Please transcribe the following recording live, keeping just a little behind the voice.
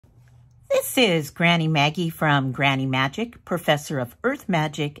This is Granny Maggie from Granny Magic, Professor of Earth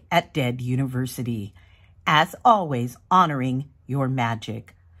Magic at Dead University. As always, honoring your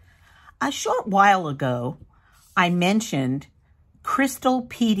magic. A short while ago, I mentioned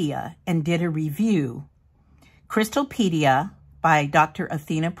Crystalpedia and did a review. Crystalpedia by Dr.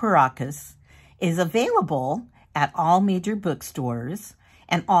 Athena Parakis is available at all major bookstores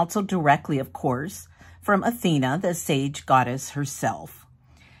and also directly, of course, from Athena, the sage goddess herself.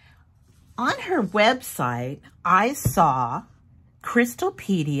 On her website, I saw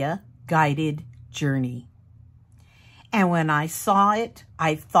Crystalpedia Guided Journal. And when I saw it,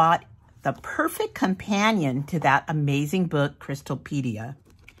 I thought the perfect companion to that amazing book, Crystalpedia.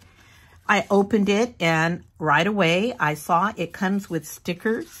 I opened it and right away I saw it comes with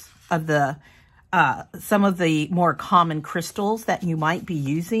stickers of the some of the more common crystals that you might be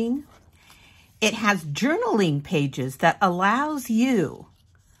using. It has journaling pages that allows you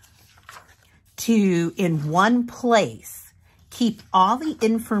to, in one place, keep all the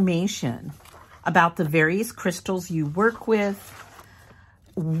information about the various crystals you work with,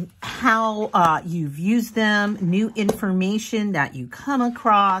 how you've used them, new information that you come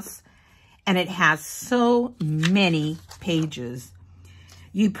across, and it has so many pages.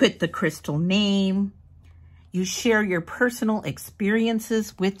 You put the crystal name, you share your personal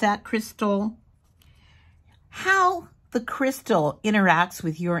experiences with that crystal, how the crystal interacts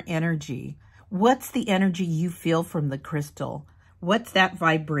with your energy. What's the energy you feel from the crystal? What's that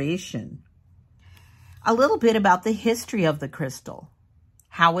vibration? A little bit about the history of the crystal.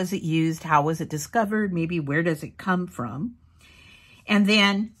 How was it used? How was it discovered? Maybe where does it come from? And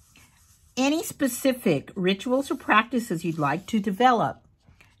then any specific rituals or practices you'd like to develop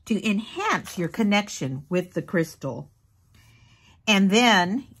to enhance your connection with the crystal. And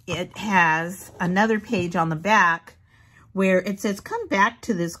then it has another page on the back where it says, come back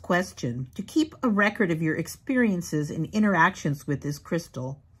to this question to keep a record of your experiences and interactions with this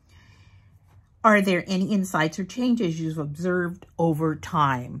crystal. Are there any insights or changes you've observed over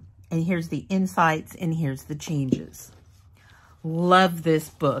time? And here's the insights and here's the changes. Love this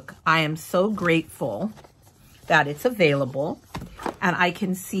book. I am so grateful that it's available and I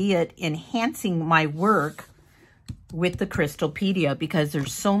can see it enhancing my work with the Crystalpedia because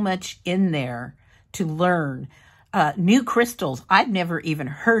there's so much in there to learn. New crystals I've never even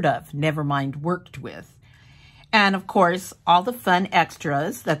heard of, never mind worked with. And of course, all the fun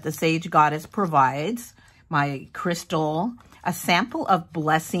extras that the Sage Goddess provides. My crystal, a sample of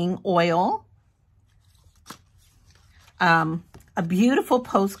blessing oil, a beautiful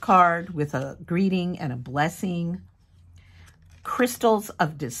postcard with a greeting and a blessing, crystals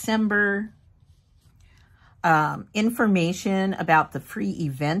of December, information about the free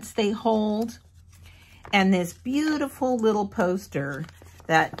events they hold, and this beautiful little poster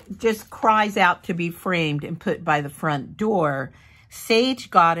that just cries out to be framed and put by the front door, Sage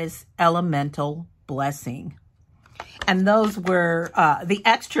Goddess Elemental Blessing. And those were, the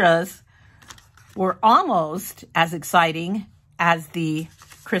extras were almost as exciting as the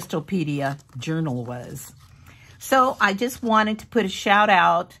Crystalpedia Journal was. So I just wanted to put a shout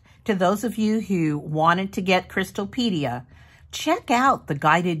out to those of you who wanted to get Crystalpedia. Check out the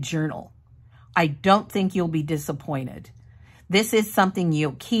Guided Journal. I don't think you'll be disappointed. This is something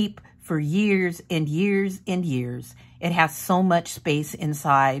you'll keep for years and years and years. It has so much space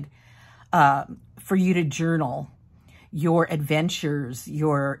inside for you to journal your adventures,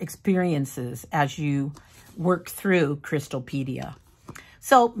 your experiences as you work through Crystalpedia.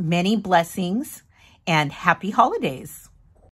 So many blessings and happy holidays.